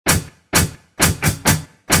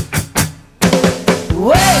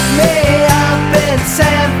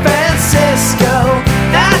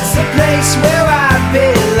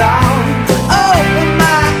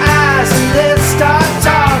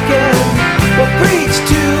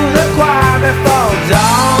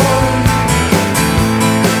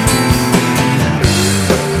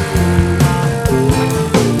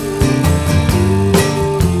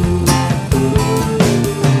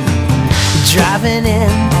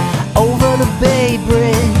Bay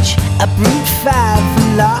Bridge, up Route 5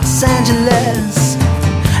 from Los Angeles,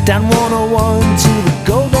 down 101 to the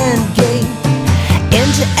Golden Gate,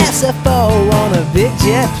 into SFO on a big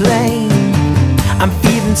jet plane. I'm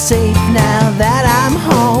feeling safe now that I'm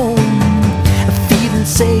home. I'm feeling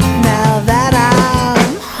safe now that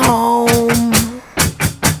I'm home.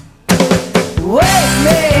 Wake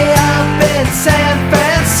me up in San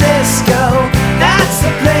Francisco, that's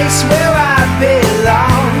the place where I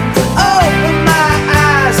belong. Open my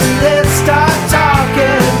eyes and let's start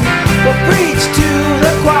talking. We'll preach to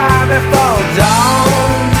the choir before dawn.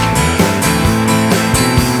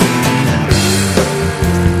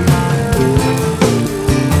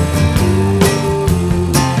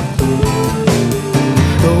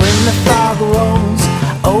 When the fog rolls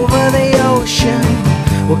over the ocean,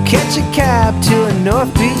 we'll catch a cab to a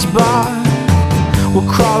North Beach bar. We'll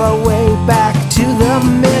crawl our way back to the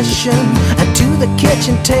mission and to the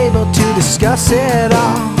kitchen table to discuss it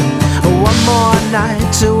all. One more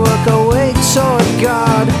night to work our way toward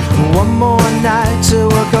God. One more night to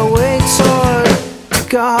work our way toward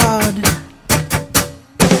God.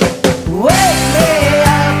 Wake me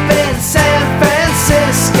up in San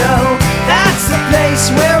Francisco, that's the place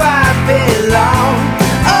where I belong.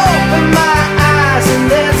 Open my eyes and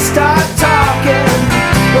let's start talking.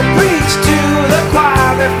 We'll preach to the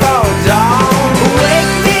choir before dawn.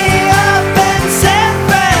 Wake me up in San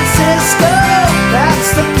Francisco, that's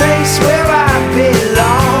the place where I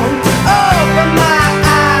belong. Open my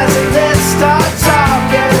eyes and let's start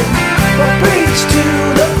talking. We'll preach to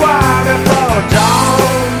the choir before dawn.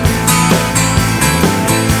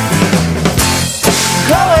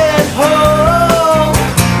 Going home,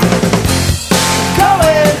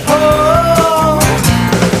 going home.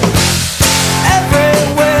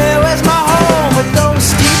 Everywhere is my home, with those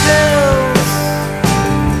steep hills,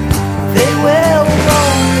 they will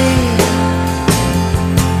roll me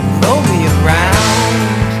around.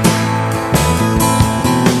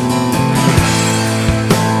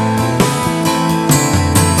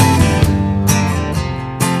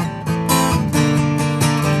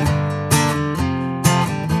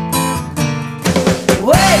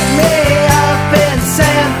 Wake me up in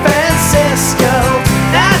San Francisco,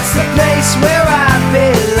 that's the place where I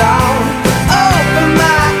belong. Open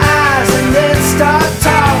my eyes and let's start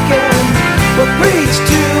talking. We'll preach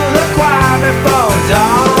to the choir before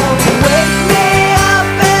dawn. Wake me up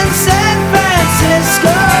in San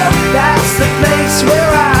Francisco, that's the place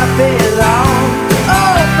where I belong.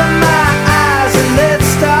 Open my eyes and let's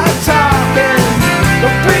start talking.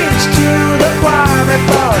 We'll preach to the choir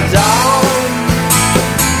before dawn.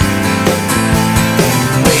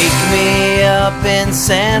 Wake me up in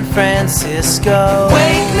San Francisco.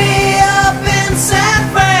 Wake me